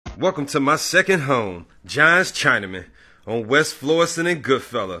Welcome to my second home, John's Chinaman, on West Florissant and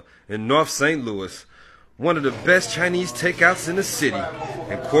Goodfella in North St. Louis. One of the best Chinese takeouts in the city,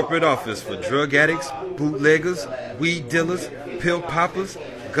 and corporate office for drug addicts, bootleggers, weed dealers, pill poppers,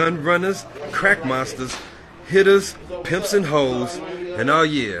 gun runners, crack monsters, hitters, pimps and hoes, and oh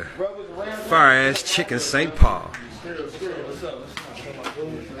yeah, fire-ass chicken St. Paul.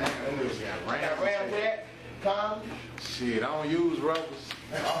 Shit, I don't use rubbers.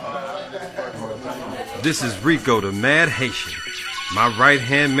 This is Rico, the Mad Haitian, my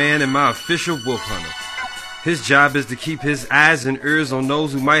right-hand man and my official wolf hunter. His job is to keep his eyes and ears on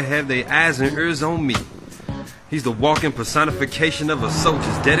those who might have their eyes and ears on me. He's the walking personification of a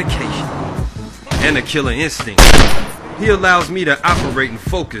soldier's dedication and a killer instinct. He allows me to operate and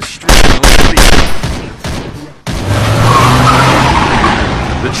focus strictly on speed.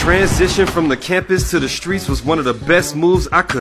 The transition from the campus to the streets was one of the best moves I could